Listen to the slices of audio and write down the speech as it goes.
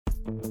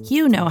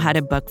You know how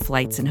to book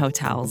flights and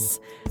hotels.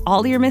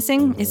 All you're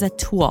missing is a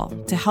tool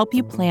to help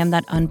you plan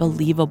that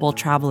unbelievable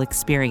travel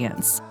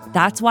experience.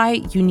 That's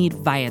why you need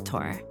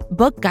Viator.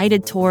 Book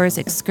guided tours,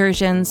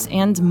 excursions,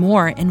 and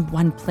more in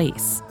one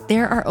place.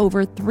 There are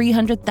over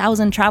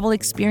 300,000 travel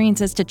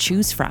experiences to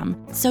choose from,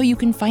 so you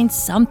can find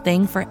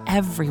something for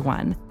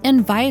everyone.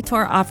 And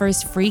Viator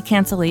offers free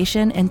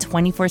cancellation and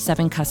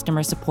 24/7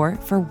 customer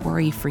support for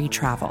worry-free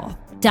travel.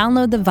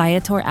 Download the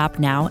Viator app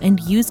now and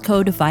use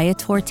code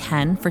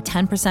Viator10 for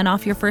 10%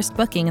 off your first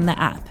booking in the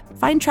app.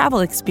 Find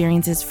travel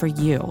experiences for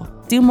you.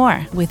 Do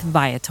more with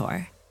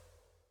Viator.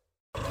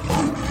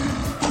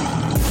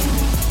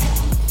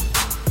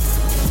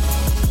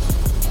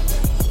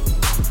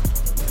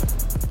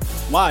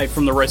 Live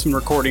from the Reisman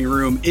Recording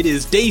Room, it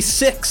is day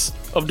 6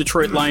 of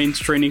Detroit Lions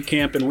training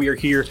camp, and we are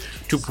here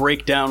to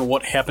break down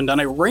what happened on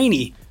a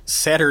rainy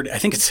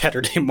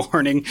Saturday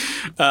morning.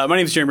 My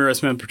name is Jeremy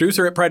Reisman,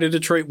 producer at Pride of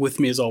Detroit. With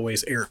me, as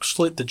always, Eric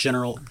Schlitt, the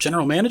general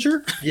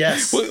manager.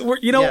 Yes.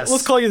 Yes.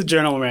 Let's call you the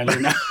general manager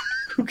now.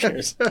 Who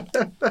cares?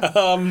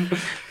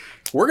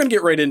 We're going to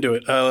get right into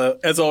it.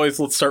 As always,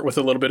 let's start with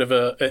a little bit of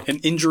an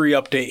injury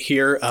update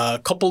here. A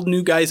couple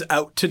new guys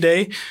out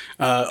today.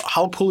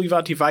 Halapuli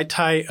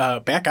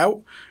Vaitai back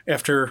out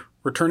after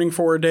returning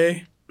for a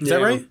day. Is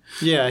that right?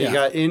 Yeah, he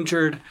got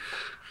injured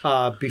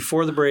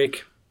before the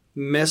break,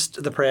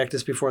 missed the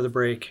practice before the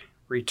break,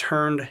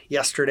 returned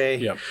yesterday.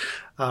 Yep.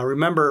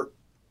 Remember,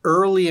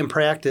 early in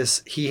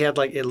practice, he had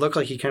it looked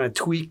like he kind of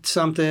tweaked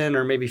something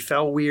or maybe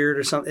fell weird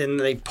or something, and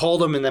they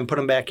pulled him and then put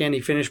him back in.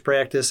 He finished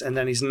practice, and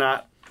then he's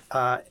not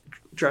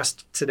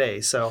dressed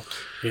today. So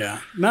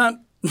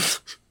not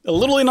a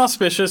little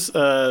inauspicious.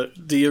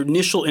 The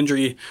initial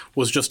injury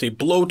was just a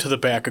blow to the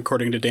back,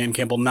 according to Dan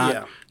Campbell,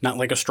 not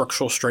like a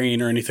structural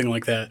strain or anything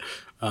like that.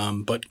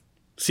 But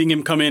seeing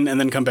him come in and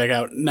then come back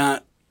out,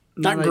 not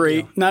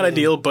great, not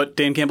ideal, but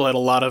Dan Campbell had a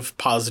lot of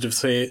positive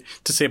to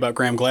say about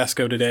Graham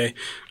Glasgow today,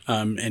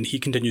 and he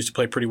continues to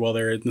play pretty well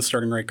there in the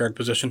starting right guard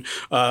position.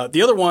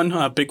 The other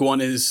one, big one,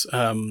 is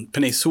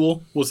Penei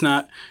Sewell was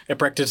not at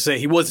practice today.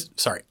 He was,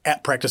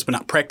 at practice, but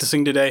not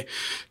practicing today.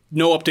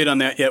 No update on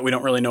that yet. We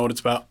don't really know what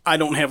it's about. I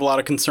don't have a lot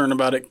of concern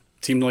about it.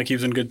 Seemed like he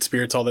was in good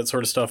spirits, all that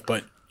sort of stuff,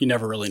 but you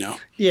never really know.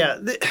 Yeah.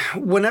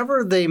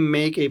 Whenever they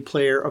make a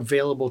player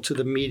available to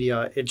the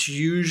media, it's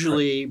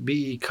usually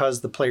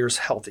because the player's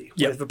healthy.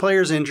 Yep. If the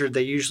player's injured,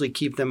 they usually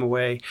keep them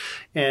away.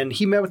 And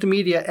he met with the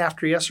media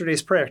after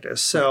yesterday's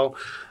practice. So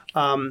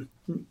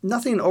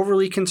nothing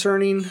overly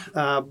concerning,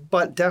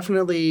 but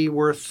definitely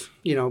worth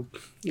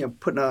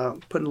putting a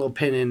little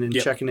pin in and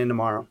checking in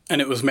tomorrow. And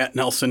it was Matt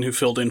Nelson who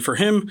filled in for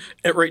him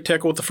at right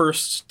tackle with the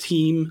first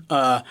team.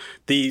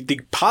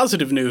 The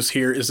positive news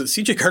here is that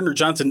C.J.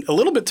 Gardner-Johnson, a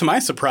little bit to my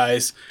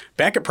surprise,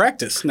 back at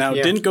practice. Now,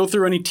 didn't go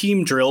through any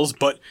team drills,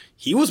 but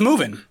he was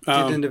moving.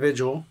 Did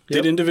individual.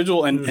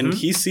 And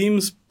he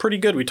seems pretty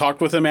good. We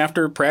talked with him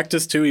after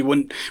practice, too. He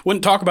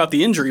wouldn't talk about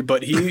the injury,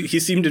 but he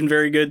seemed in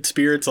very good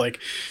spirits.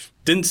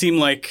 Didn't seem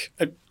like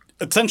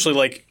essentially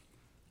like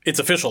it's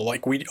official.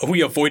 Like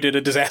we avoided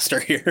a disaster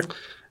here.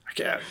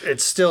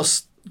 It's still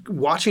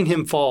watching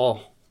him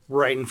fall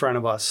right in front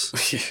of us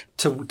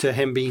to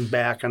him being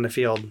back on the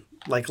field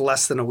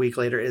less than a week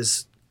later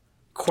is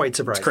quite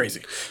surprising. It's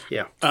crazy.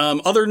 Yeah.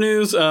 Other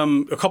news,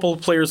 a couple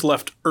of players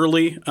left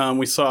early.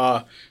 We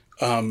saw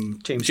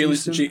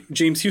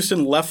James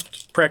Houston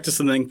left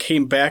practice and then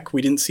came back.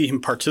 We didn't see him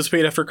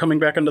participate after coming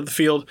back onto the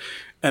field.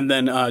 And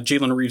then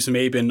Jalen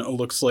Reeves-Maben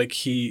looks like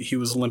he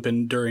was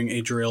limping during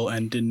a drill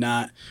and did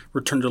not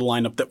return to the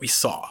lineup that we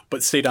saw,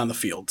 but stayed on the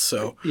field.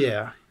 So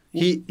yeah,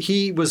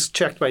 he was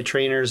checked by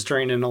trainers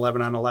during an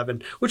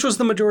 11-on-11, which was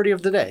the majority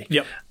of the day.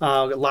 Yep.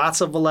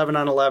 Lots of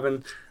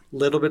 11-on-11,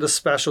 little bit of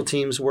special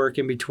teams work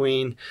in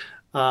between,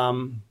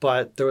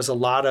 but there was a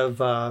lot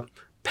of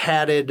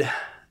padded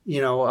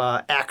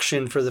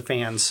action for the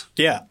fans.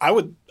 Yeah, I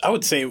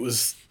would say it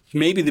was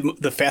maybe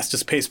the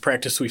fastest paced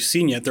practice we've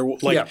seen yet.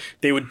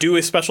 They would do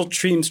a special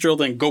teams drill,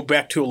 then go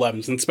back to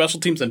 11s, and special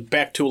teams, then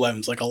back to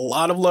 11s. A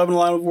lot of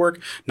 11 work,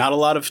 not a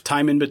lot of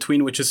time in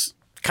between, which is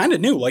kind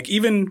of new.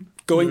 Even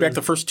going back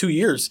the first 2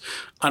 years,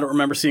 I don't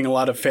remember seeing a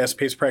lot of fast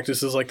paced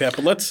practices like that.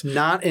 But let's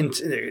not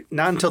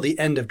until the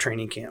end of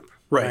training camp.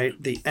 Right.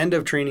 The end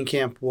of training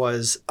camp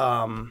was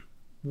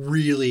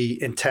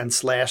really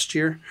intense last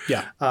year.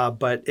 Yeah.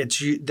 But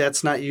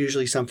that's not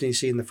usually something you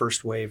see in the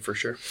first wave for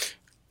sure.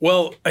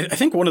 Well, I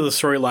think one of the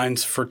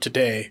storylines for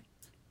today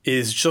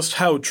is just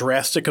how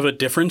drastic of a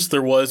difference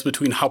there was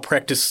between how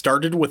practice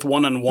started with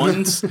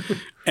one-on-ones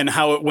and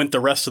how it went the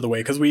rest of the way.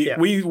 Because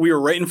we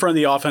were right in front of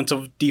the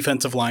offensive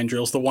defensive line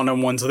drills, the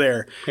one-on-ones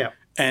there. Yeah.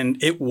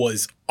 And it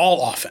was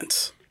all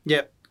offense.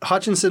 Yeah.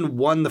 Hutchinson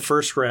won the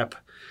first rep.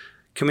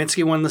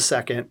 Kaminsky won the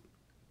second.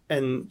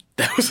 And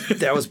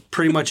that was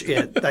pretty much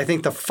it. I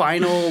think the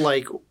final,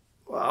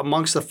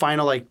 amongst the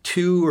final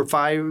 2 or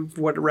 5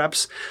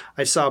 reps,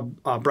 I saw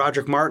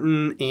Broderick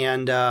Martin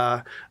and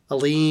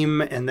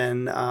Aleem and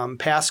then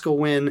Pascal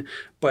win.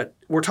 But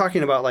we're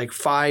talking about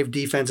 5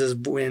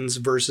 defensive wins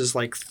versus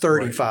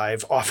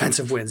 35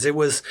 offensive wins. It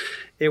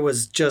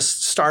was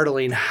just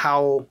startling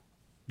how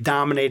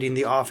dominating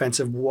the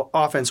offensive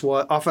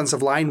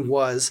line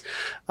was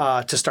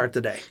to start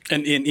the day.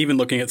 And even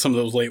looking at some of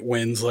those late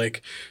wins,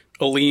 like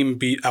Aleem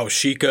beat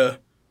Aushika,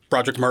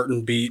 Broderick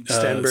Martin beat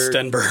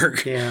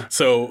Stenberg. Yeah.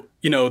 So,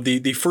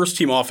 the first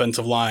team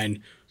offensive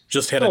line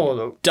just had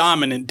a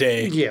dominant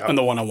day on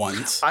the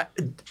one-on-ones.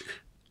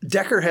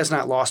 Decker has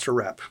not lost a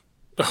rep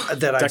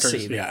that I've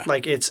seen. Yeah.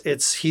 Like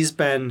he's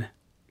been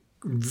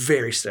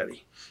very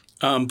steady.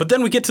 But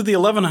then we get to the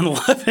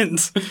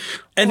 11-on-11s,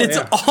 and it's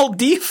all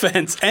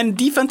defense and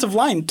defensive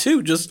line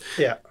too. Just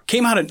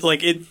came out of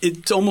like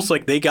it's almost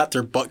like they got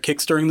their butt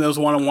kicks during those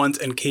one-on-ones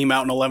and came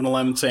out in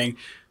 11-11 saying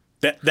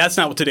that's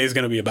not what today's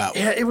going to be about.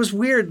 Yeah, it was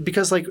weird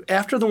because like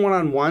after the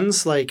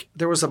one-on-ones, like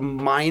there was a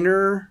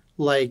minor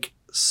like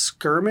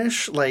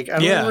skirmish. Like I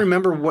don't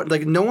remember what.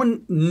 Like no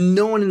one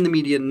in the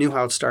media knew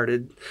how it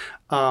started.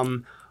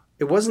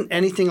 It wasn't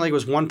anything like it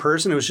was one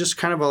person. It was just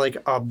kind of like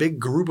a big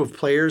group of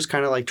players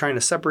kind of like trying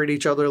to separate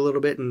each other a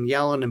little bit and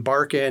yelling and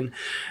barking.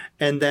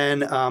 And then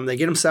they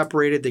get them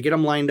separated. They get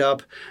them lined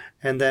up.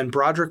 And then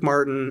Broderick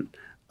Martin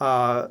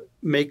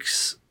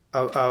makes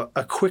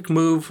a quick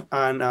move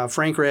on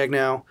Frank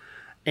Ragnow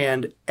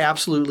and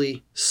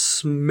absolutely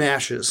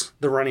smashes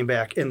the running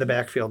back in the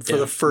backfield for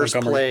the first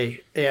play.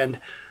 And,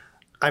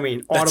 I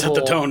mean, audible. That set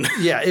the tone.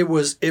 Yeah, it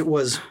was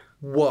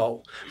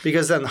whoa.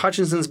 Because then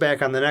Hutchinson's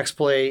back on the next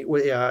play,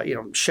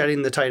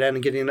 shedding the tight end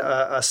and getting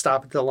a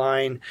stop at the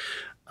line.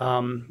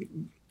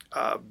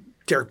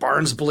 Derek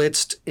Barnes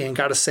blitzed and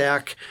got a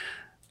sack.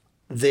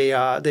 They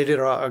did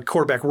a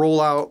quarterback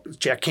rollout.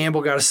 Jack Campbell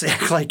got a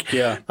sack.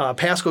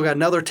 Pascal got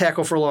another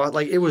tackle for loss.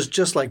 Like it was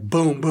just like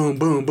boom, boom,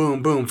 boom,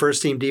 boom, boom.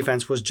 First team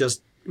defense was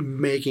just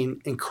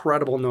making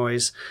incredible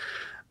noise.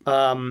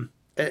 And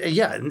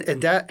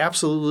that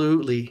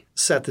absolutely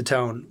set the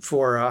tone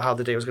for how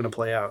the day was going to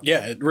play out.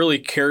 Yeah, it really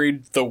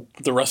carried the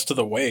rest of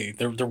the way.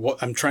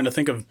 I'm trying to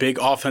think of big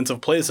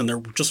offensive plays, and there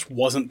just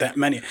wasn't that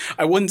many.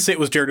 I wouldn't say it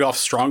was Jared Goff's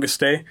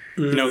strongest day.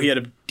 Mm-hmm. He had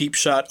a deep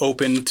shot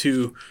open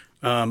to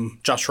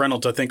Josh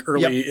Reynolds, I think,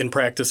 early in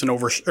practice and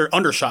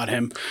undershot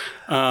him.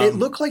 It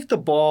looked like the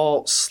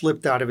ball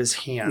slipped out of his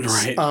hands.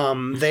 Right.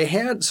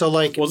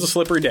 It was a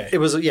slippery day. It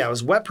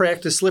was wet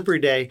practice, slippery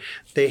day.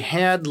 They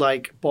had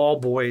like ball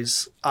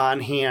boys on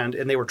hand,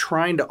 and they were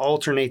trying to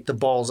alternate the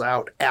balls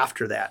out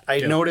after that. I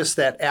noticed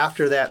that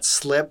after that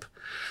slip,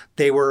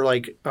 they were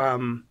like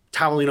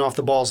toweling off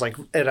the balls like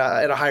at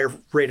a higher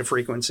rate of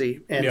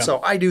frequency. And so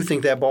I do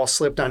think that ball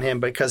slipped on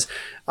him because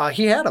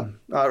he had him.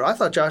 I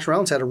thought Josh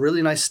Reynolds had a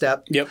really nice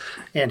step. Yep.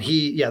 And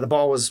the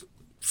ball was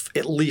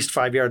at least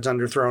 5 yards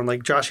underthrown.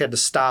 Like Josh had to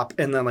stop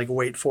and then like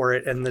wait for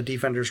it, and the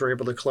defenders were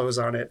able to close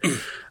on it.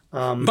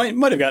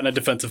 Might have gotten a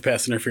defensive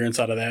pass interference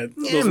out of that.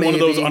 One of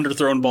those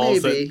underthrown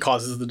balls that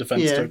causes the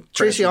defense to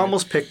Tracy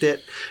almost picked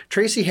it.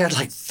 Tracy had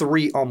like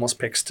 3 almost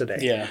picks today.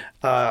 Yeah.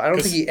 I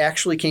don't think he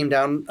actually came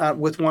down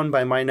with one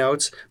by my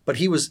notes, but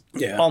he was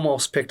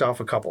almost picked off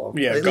a couple of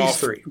them. Yeah, at least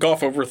 3.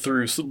 Goff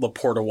overthrew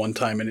Laporta one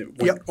time, and it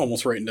went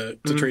almost right into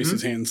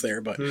Tracy's hands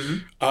there. But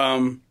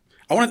I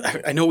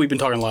know we've been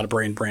talking a lot of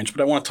Brian Branch,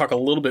 but I want to talk a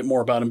little bit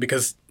more about him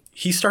because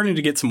he's starting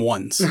to get some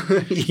ones.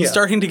 He's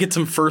starting to get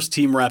some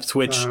first-team reps,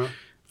 which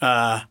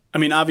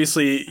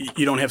obviously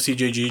you don't have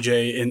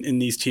CJGJ in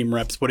these team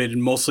reps, but it had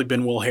mostly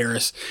been Will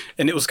Harris,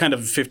 and it was kind of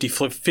a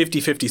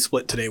 50-50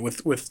 split today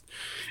with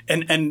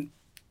and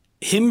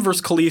him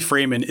versus Khalif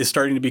Raymond is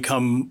starting to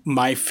become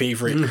my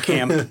favorite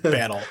camp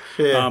battle.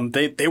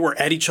 They were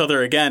at each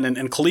other again,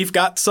 and Khalif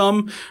got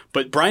some,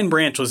 but Brian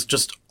Branch was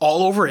just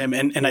all over him.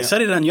 And I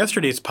said it on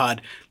yesterday's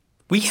pod.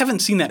 We haven't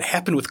seen that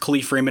happen with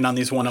Khalif Raymond on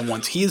these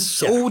one-on-ones. He is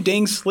so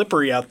dang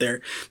slippery out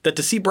there that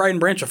to see Brian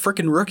Branch, a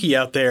freaking rookie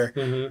out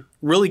there,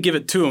 really give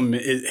it to him,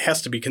 it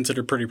has to be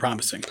considered pretty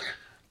promising.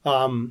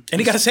 And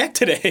he got a sack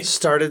today.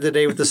 Started the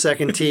day with the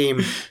second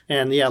team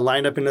and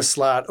lined up in the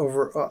slot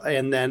over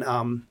and then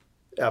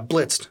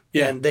blitzed.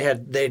 Yeah. And they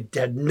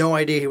had no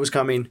idea he was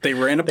coming. They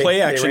ran a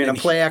play action. They ran a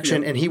play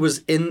action, and he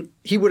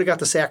would have got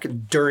the sack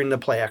during the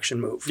play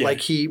action move. Yeah.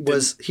 Like he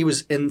was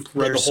in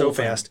there so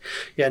fast.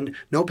 Yeah, and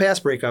no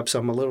pass breakup, so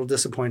I'm a little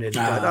disappointed.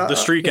 But, the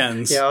streak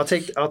ends. Yeah, I'll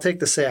take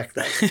the sack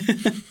though.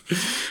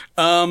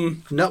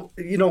 No,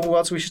 you know who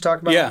else we should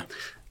talk about? Yeah.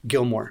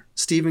 Gilmore.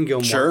 Stephen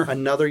Gilmore,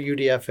 another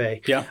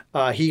UDFA. Yeah.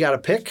 He got a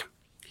pick.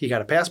 He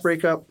got a pass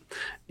breakup,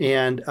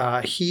 and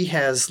he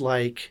has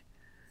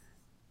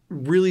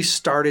really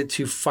started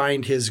to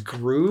find his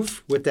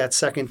groove with that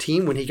second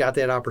team when he got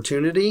that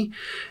opportunity.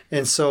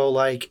 And so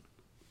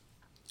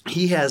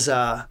he has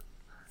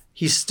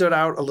he stood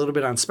out a little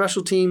bit on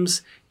special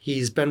teams.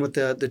 He's been with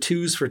the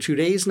twos for 2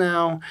 days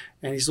now,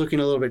 and he's looking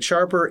a little bit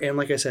sharper. And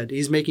like I said,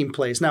 he's making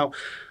plays. Now,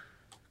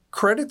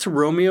 credit to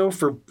Romeo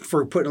for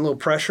putting a little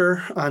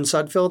pressure on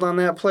Sudfeld on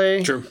that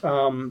play. True.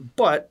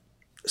 But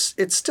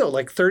it's still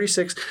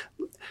 36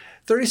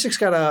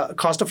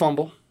 cost a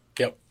fumble.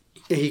 Yep.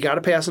 He got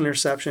a pass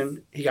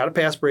interception. He got a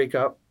pass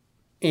breakup.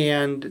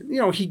 And,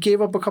 he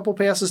gave up a couple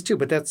passes too.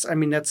 But that's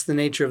the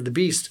nature of the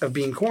beast of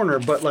being corner.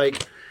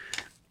 But,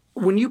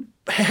 when you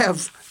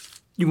have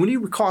when he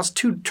caused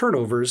 2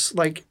 turnovers,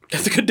 like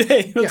that's a good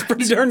day. That's a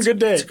pretty darn good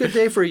day. It's a good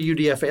day for a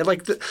UDFA.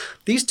 Like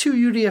these 2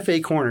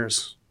 UDFA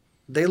corners,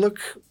 they look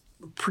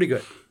pretty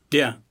good.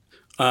 Yeah.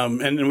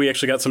 And we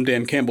actually got some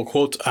Dan Campbell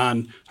quotes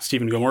on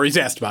Stephen Gilmore. He's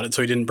asked about it,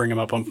 so he didn't bring him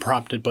up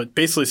unprompted, but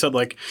basically said,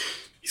 like,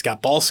 he's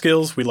got ball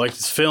skills. We like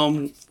his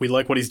film. We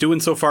like what he's doing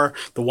so far.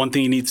 The one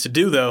thing he needs to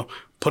do, though,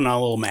 put on a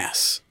little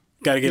mass.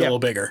 Got to get a little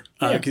bigger.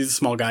 He's a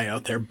small guy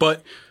out there.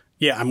 But,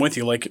 yeah, I'm with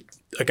you. Like,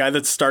 a guy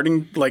that's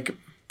starting, like,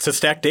 to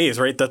stack days,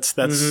 right? That's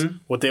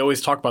what they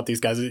always talk about,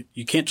 these guys.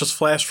 You can't just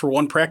flash for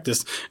one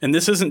practice. And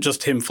this isn't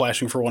just him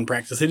flashing for one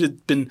practice. It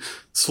had been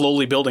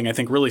slowly building, I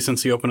think, really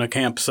since the open of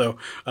camp. So,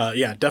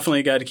 yeah, definitely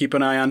a guy to keep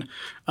an eye on.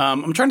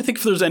 I'm trying to think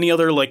if there's any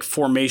other, like,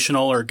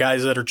 formational or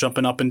guys that are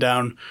jumping up and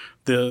down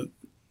the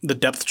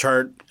depth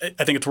chart.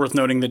 I think it's worth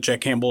noting that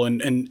Jack Campbell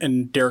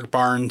and Derek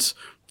Barnes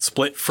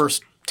split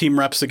first team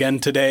reps again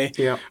today.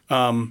 Yeah.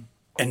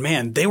 And,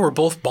 man, they were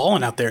both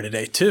balling out there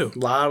today, too. A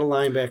lot of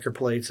linebacker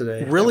play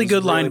today. Really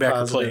good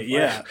linebacker play,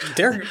 yeah.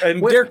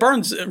 Derek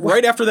Barnes,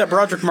 right after that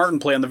Broderick Martin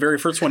play on the very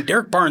first one,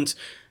 Derek Barnes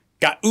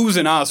got oohs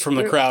and ahs from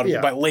the crowd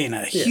by laying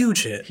a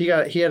huge hit. He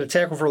had a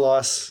tackle for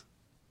loss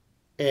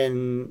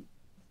in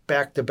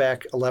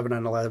back-to-back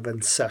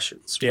 11-on-11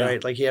 sessions,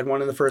 right? Like he had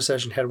one in the first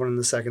session, had one in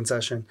the second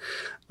session.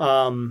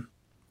 I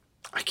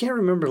can't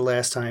remember the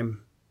last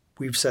time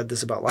we've said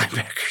this about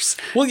linebackers.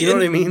 Well, you know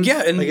what I mean?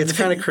 Yeah. And like it's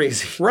kind of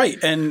crazy. Right.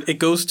 And it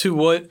goes to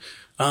what,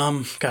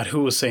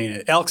 who was saying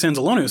it? Alex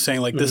Anzalone was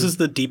saying, like, this is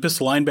the deepest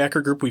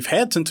linebacker group we've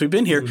had since we've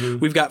been here.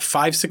 We've got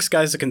 5-6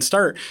 guys that can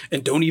start.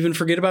 And don't even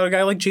forget about a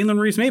guy like Jalen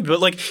Reeves-Maybe.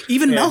 But, like,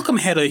 even Malcolm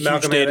had a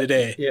huge day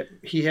today. Yeah.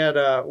 He had,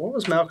 what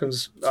was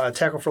Malcolm's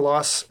tackle for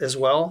loss as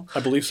well? I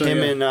believe so,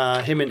 Him and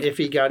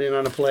Iffy got in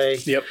on a play.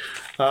 Yep.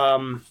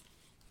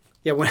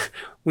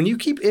 When you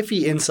keep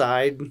Iffy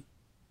inside,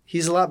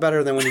 he's a lot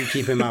better than when you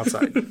keep him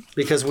outside.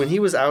 Because when he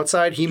was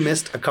outside, he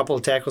missed a couple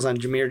of tackles on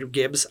Jahmyr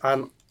Gibbs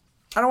on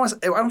I don't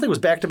think it was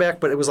back-to-back,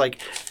 but it was like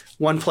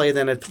one play,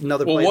 then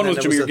another play. Well, one was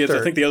Jahmyr Gibbs.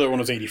 Third. I think the other one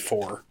was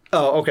 84.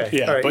 Oh, okay.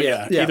 Yeah, all right, but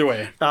either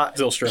way,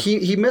 Zylstra.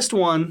 He missed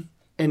one,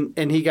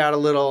 and he got a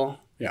little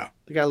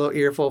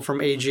earful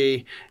from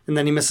AG, and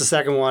then he missed the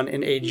second one,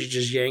 and AG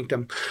just yanked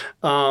him.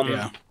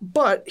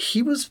 But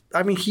he was,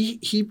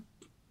 he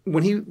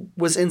when he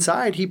was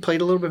inside, he played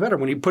a little bit better.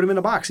 When you put him in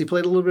a box, he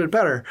played a little bit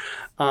better.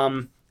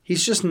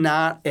 He's just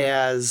not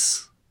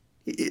as...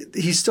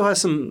 He still has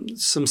some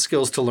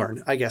skills to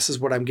learn, I guess, is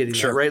what I'm getting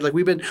at, right? Like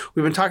we've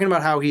been talking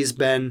about how he's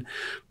been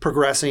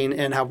progressing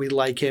and how we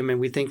like him, and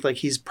we think like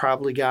he's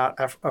probably got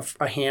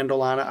a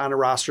handle on a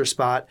roster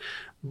spot,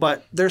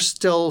 but there's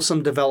still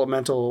some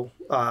developmental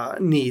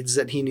needs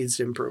that he needs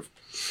to improve.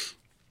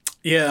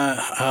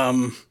 Yeah,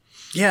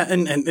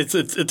 and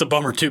it's a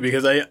bummer too,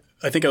 because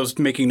I think I was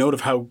making note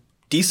of how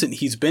decent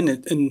he's been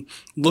and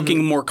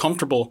looking more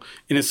comfortable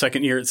in his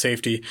second year at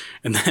safety,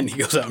 and then he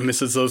goes out and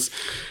misses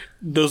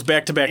those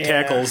back-to-back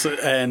tackles,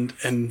 and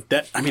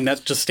that,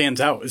 that just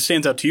stands out. It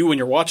stands out to you when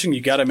you're watching.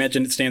 You got to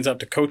imagine it stands out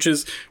to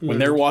coaches when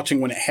they're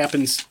watching, when it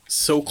happens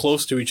so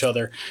close to each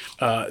other.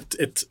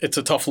 It's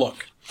a tough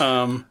look.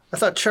 I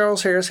thought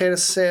Charles Harris had a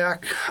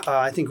sack.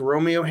 I think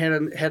Romeo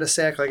had a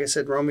sack. Like I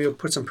said, Romeo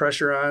put some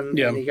pressure on.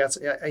 Yeah. And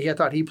I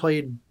thought he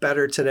played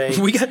better today.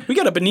 We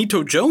got a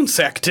Benito Jones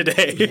sack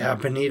today. Yeah,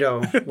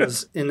 Benito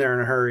was in there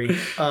in a hurry.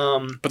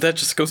 But that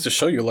just goes to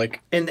show you,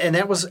 like, and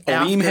that was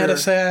Aleem had a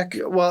sack.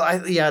 Well,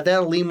 that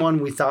Aleem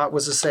one we thought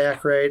was a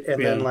sack, right?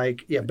 And then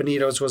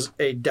Benito's was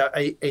a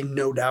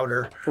no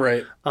doubter,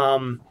 right?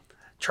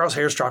 Charles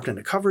Harris dropped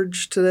into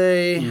coverage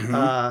today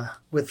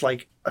with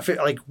like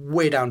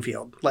way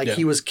downfield. Like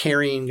he was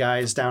carrying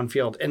guys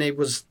downfield, and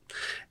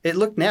it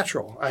looked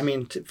natural.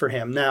 For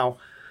him. Now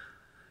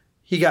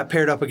he got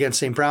paired up against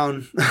St.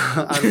 Brown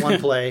on one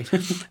play,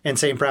 and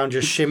St. Brown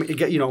just a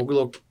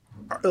little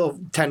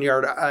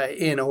 10-yard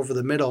in over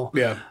the middle.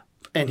 Yeah.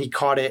 And he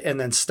caught it and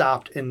then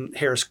stopped, and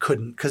Harris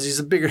couldn't because he's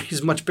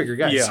a much bigger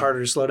guy. Yeah. It's harder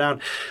to slow down.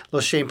 A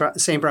little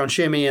St. Brown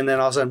shimmy, and then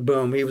all of a sudden,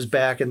 boom, he was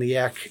back, and the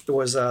yak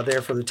was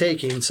there for the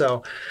taking.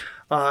 So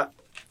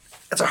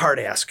that's a hard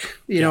ask.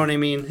 You know what I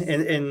mean?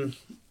 And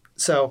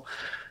so,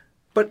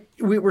 but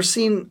we're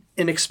seeing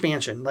an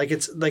expansion. Like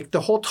it's like the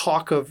whole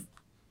talk of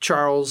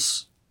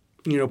Charles,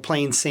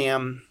 playing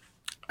Sam,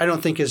 I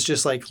don't think is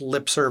just like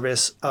lip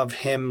service of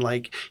him.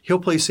 Like he'll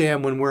play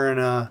Sam when we're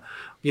in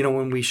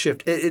when we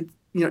shift.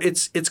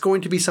 It's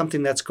going to be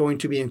something that's going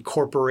to be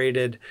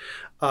incorporated,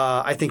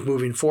 I think,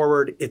 moving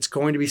forward. It's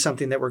going to be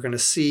something that we're going to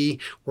see.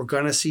 We're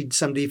going to see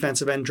some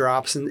defensive end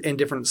drops in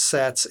different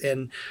sets.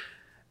 And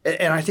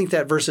I think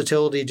that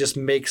versatility just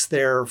makes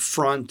their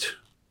front,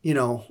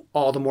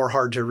 all the more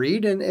hard to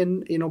read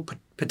and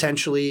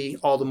potentially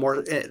all the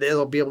more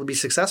they'll be able to be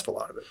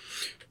successful out of it.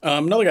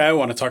 Another guy I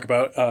want to talk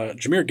about,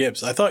 Jahmyr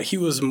Gibbs. I thought he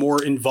was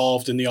more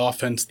involved in the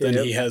offense than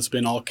he has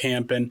been all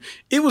camp, and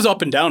it was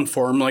up and down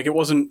for him. Like it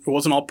wasn't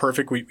all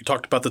perfect. We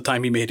talked about the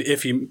time he made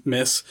Iffy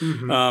miss,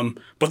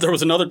 but there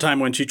was another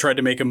time when she tried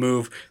to make a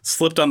move,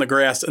 slipped on the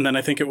grass, and then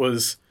I think it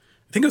was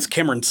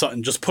Cameron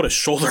Sutton just put a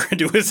shoulder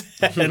into his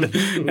head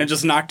and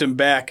just knocked him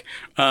back.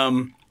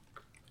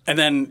 And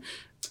then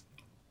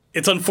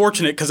it's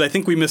unfortunate because I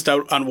think we missed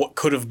out on what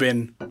could have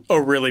been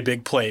a really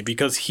big play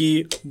because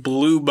he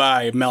blew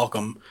by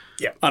Malcolm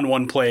on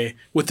one play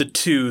with the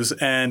twos.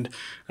 And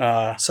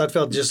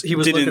Sudfeld he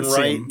was looking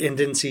right and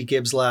didn't see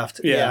Gibbs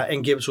left. Yeah.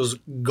 And Gibbs was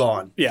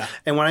gone. Yeah.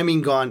 And when I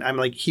mean gone, I'm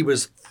like he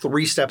was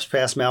 3 steps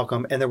past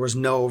Malcolm and there was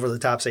no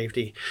over-the-top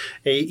safety.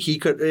 He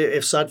could,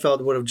 if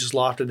Sudfeld would have just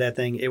lofted that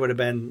thing, it would have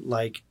been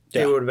like,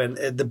 it would have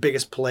been the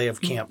biggest play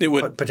of camp,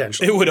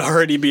 potentially. It would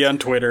already be on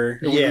Twitter.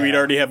 We'd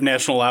already have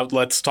national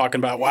outlets talking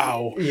about,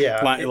 wow.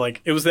 Yeah.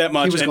 Like, it was that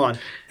much. He was gone.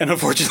 And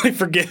unfortunately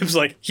for Gibbs,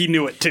 like, he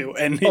knew it too.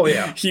 And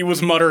he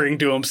was muttering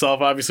to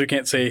himself. Obviously,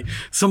 can't say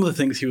some of the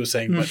things he was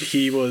saying, but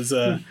he was,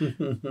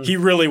 he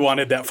really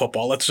wanted that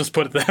football. Let's just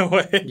put it that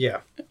way. Yeah.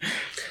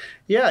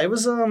 Yeah, it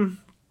was,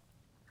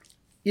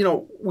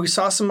 we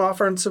saw some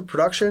offensive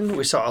production.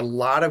 We saw a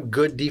lot of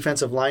good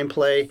defensive line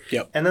play.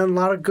 Yep. And then a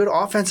lot of good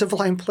offensive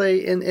line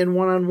play in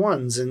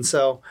one-on-ones. And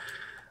so,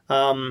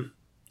 having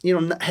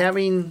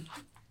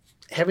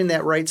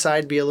that right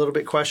side be a little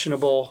bit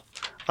questionable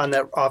on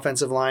that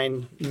offensive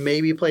line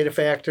maybe played a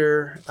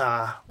factor.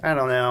 I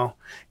don't know.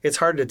 It's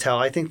hard to tell.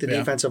 I think the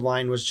defensive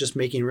line was just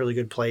making really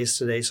good plays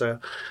today. So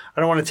I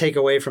don't want to take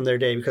away from their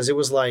day because it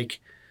was like,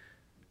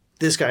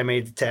 this guy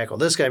made the tackle.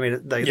 This guy made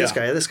it. Like this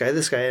guy,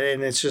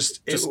 and it's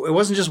just it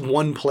wasn't just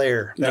one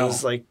player that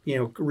was like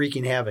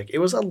wreaking havoc. It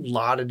was a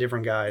lot of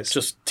different guys.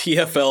 Just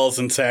TFLs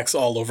and sacks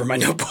all over my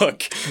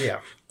notebook.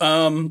 Yeah.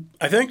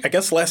 I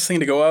guess last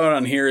thing to go out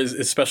on here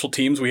is special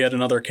teams. We had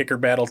another kicker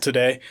battle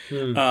today.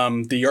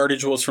 The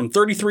yardage was from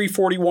 33,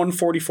 41,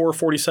 44,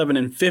 47,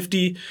 and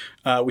 50.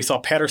 We saw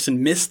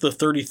Patterson miss the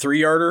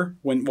 33-yarder,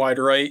 went wide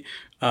right.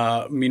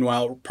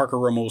 Meanwhile, Parker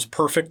Romo was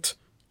perfect.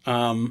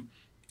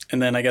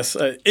 And then I guess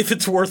if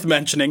it's worth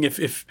mentioning,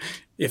 if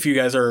you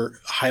guys are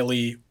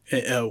highly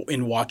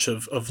in watch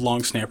of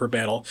long snapper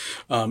battle,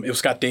 it was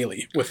Scott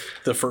Daly with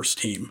the first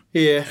team.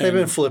 Yeah, they've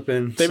been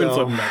flipping. They've been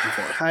flipping back and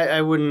forth.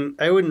 I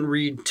wouldn't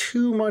read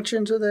too much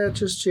into that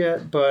just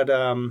yet, but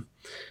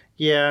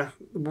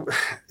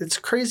it's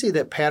crazy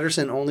that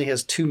Patterson only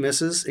has 2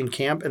 misses in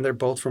camp, and they're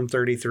both from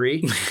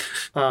 33.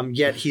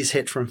 Yet he's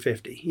hit from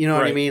 50. You know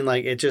what I mean?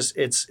 Like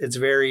it's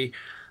very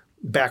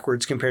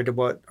backwards compared to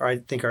what I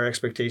think our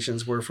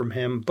expectations were from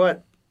him.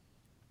 But,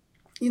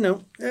 we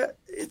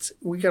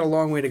got a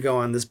long way to go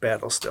on this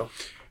battle still.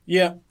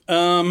 Yeah.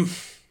 And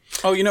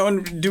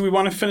do we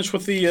want to finish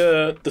with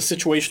the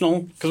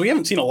situational? Because we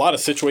haven't seen a lot of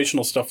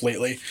situational stuff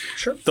lately.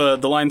 Sure. The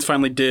Lions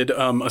finally did a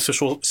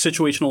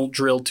situational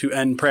drill to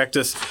end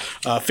practice.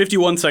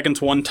 51 seconds,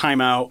 1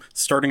 timeout,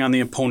 starting on the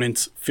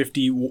opponent's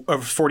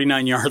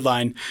 49-yard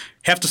line.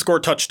 Have to score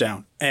a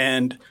touchdown.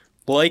 And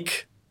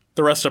like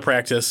the rest of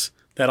practice,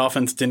 that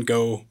offense didn't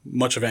go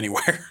much of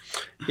anywhere.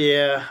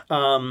 Yeah.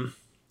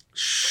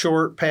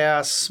 Short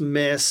pass,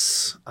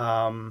 miss.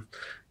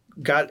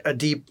 Got a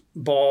deep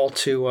ball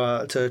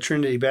to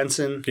Trinity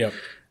Benson. Yep.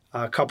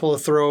 A couple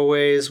of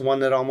throwaways,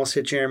 one that almost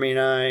hit Jeremy and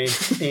I.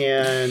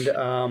 And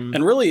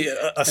really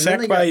a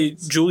sack by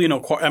Julian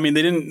Okwara. I mean,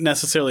 they didn't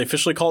necessarily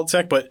officially call it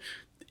sack, but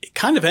it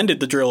kind of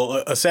ended the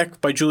drill. A sack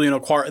by Julian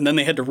Okwara, and then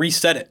they had to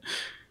reset it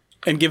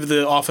and give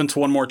the offense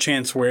one more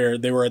chance where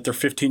they were at their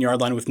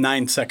 15-yard line with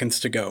 9 seconds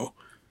to go.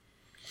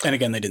 And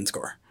again, they didn't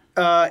score.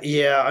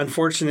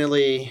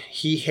 Unfortunately,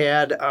 he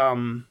had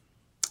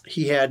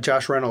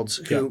Josh Reynolds,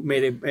 who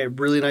made a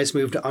really nice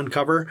move to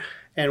uncover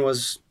and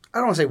was, I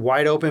don't want to say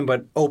wide open,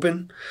 but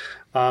open.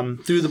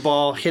 Threw the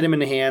ball, hit him in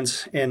the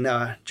hands, and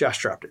Josh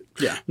dropped it.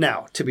 Yeah.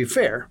 Now, to be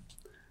fair,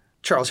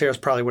 Charles Harris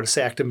probably would have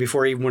sacked him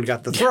before he even would have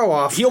got the throw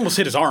off. He almost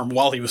hit his arm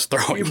while he was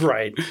throwing.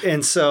 Right.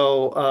 And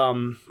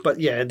so, but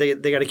yeah, they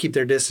got to keep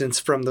their distance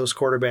from those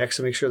quarterbacks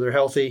to make sure they're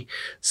healthy.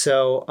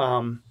 So,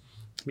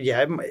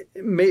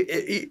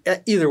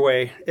 either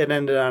way, it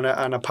ended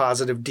on a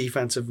positive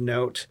defensive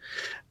note,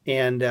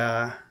 and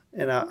a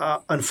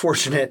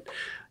unfortunate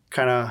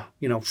kind of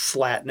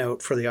flat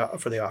note for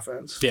the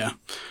offense. Yeah.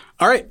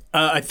 All right.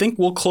 I think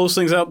we'll close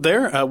things out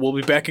there. We'll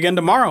be back again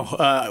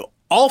tomorrow.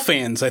 All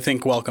fans, I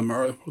think, welcome,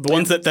 or the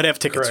ones that have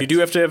tickets. Correct. You do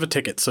have to have a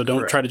ticket, so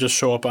don't try to just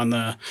show up in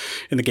the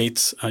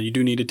gates. You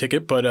do need a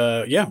ticket, but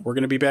we're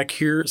going to be back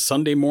here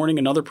Sunday morning,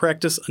 another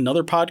practice,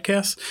 another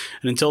podcast.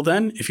 And until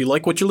then, if you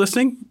like what you're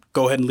listening,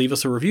 go ahead and leave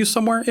us a review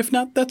somewhere. If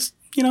not, that's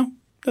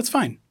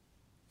fine.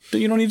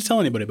 You don't need to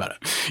tell anybody about it.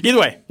 Either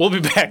way, we'll be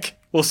back.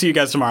 We'll see you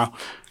guys tomorrow.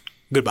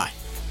 Goodbye.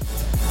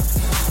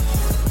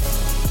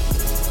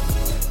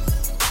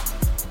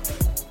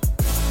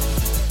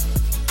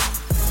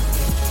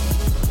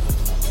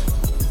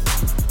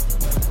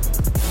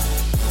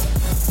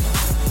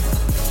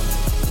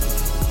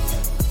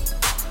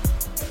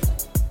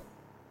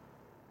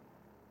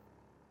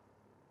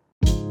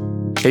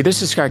 Hey,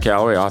 this is Scott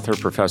Galloway, author,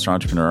 professor,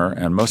 entrepreneur,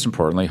 and most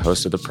importantly,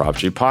 host of the Prop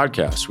G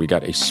podcast. We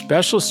got a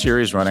special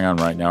series running on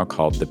right now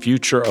called The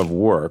Future of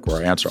Work,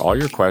 where I answer all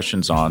your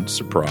questions on,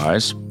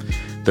 surprise,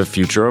 the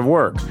future of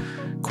work.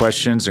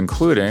 Questions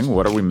including,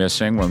 what are we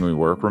missing when we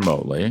work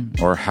remotely?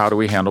 Or how do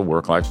we handle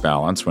work-life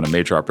balance when a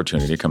major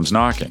opportunity comes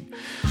knocking?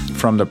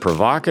 From the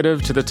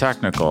provocative to the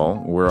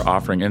technical, we're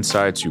offering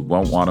insights you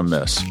won't want to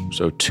miss.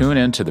 So tune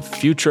in to The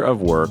Future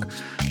of Work,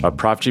 a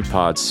Prop G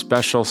Pod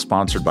special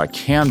sponsored by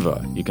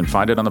Canva. You can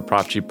find it on the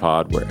Prop G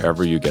Pod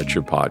wherever you get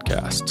your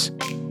podcasts.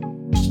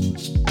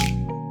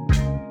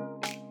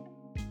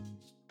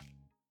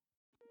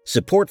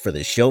 Support for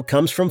this show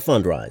comes from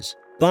Fundrise.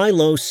 Buy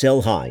low,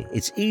 sell high.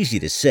 It's easy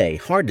to say,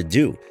 hard to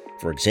do.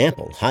 For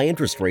example, high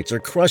interest rates are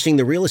crushing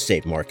the real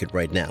estate market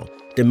right now.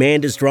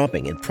 Demand is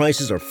dropping and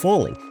prices are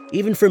falling,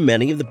 even for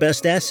many of the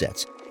best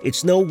assets.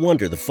 It's no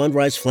wonder the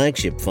Fundrise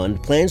Flagship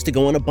Fund plans to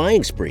go on a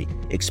buying spree,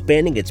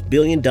 expanding its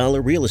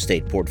billion-dollar real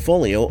estate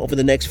portfolio over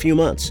the next few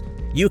months.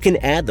 You can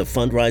add the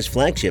Fundrise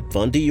Flagship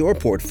Fund to your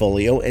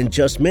portfolio in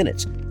just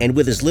minutes, and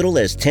with as little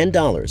as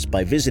 $10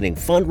 by visiting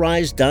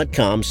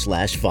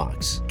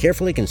fundrise.com/Fox.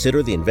 Carefully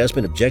consider the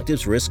investment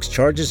objectives, risks,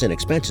 charges, and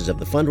expenses of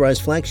the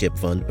Fundrise Flagship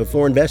Fund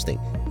before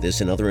investing.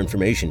 This and other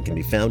information can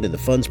be found in the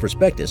fund's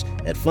prospectus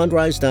at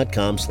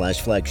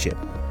fundrise.com/flagship.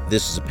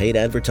 This is a paid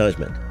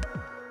advertisement.